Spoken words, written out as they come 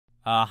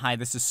Hi,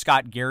 this is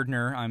Scott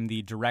Gairdner. I'm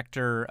the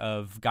director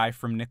of Guy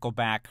From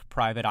Nickelback,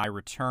 Private Eye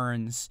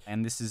Returns,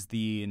 and this is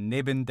the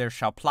Neben der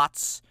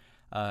Schauplatz.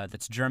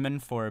 That's German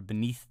for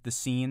beneath the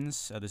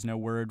scenes. There's no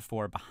word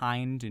for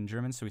behind in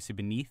German, so we say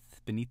beneath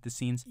the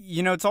scenes.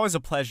 You know, it's always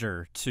a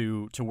pleasure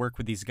to work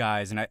with these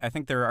guys, and I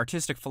think their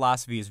artistic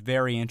philosophy is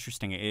very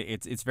interesting.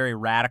 It's very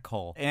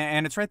radical,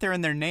 and it's right there in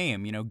their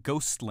name. You know,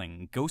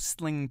 Ghostling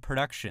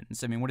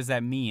Productions. I mean, what does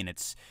that mean?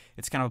 It's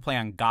kind of a play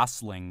on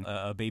Gosling,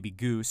 a baby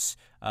goose,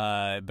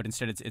 but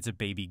instead it's a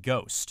baby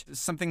ghost,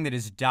 something that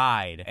has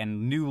died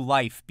and new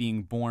life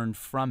being born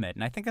from it.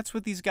 And I think that's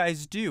what these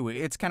guys do.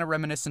 It's kind of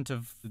reminiscent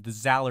of the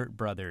Zallert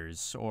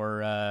brothers,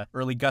 or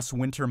early Gus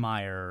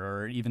Wintermeyer,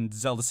 or even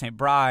Zelda St.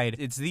 Bride.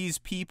 It's these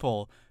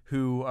people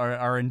who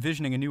are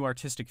envisioning a new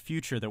artistic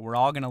future that we're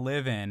all going to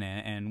live in,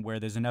 and where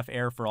there's enough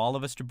air for all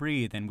of us to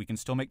breathe, and we can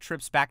still make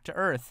trips back to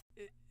Earth.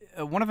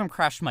 One of them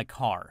crashed my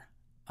car.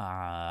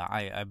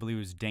 I believe it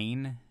was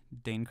Dane.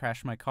 Dane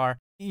crashed my car.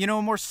 You know,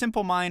 a more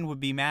simple mind would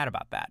be mad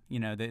about that. You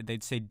know,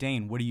 they'd say,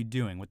 Dane, what are you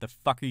doing? What the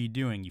fuck are you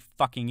doing, you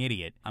fucking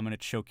idiot? I'm gonna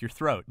choke your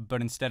throat.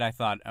 But instead I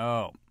thought,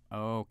 oh,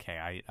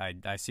 okay,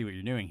 I see what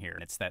you're doing here.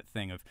 It's that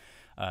thing of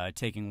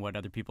taking what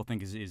other people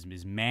think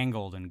is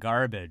mangled and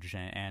garbage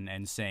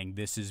and saying,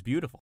 this is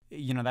beautiful.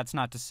 You know, that's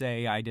not to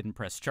say I didn't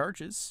press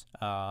charges.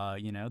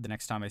 You know, the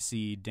next time I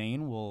see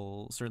Dane,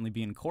 we'll certainly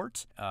be in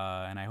court,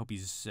 and I hope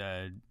he's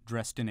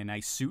dressed in a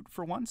nice suit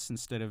for once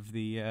instead of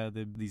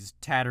these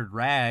tattered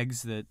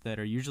rags that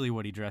are usually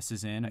what he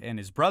dresses in. And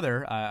his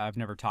brother, I've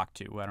never talked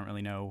to. I don't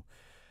really know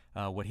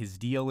what his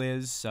deal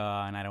is,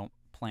 and I don't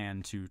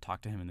plan to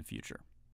talk to him in the future.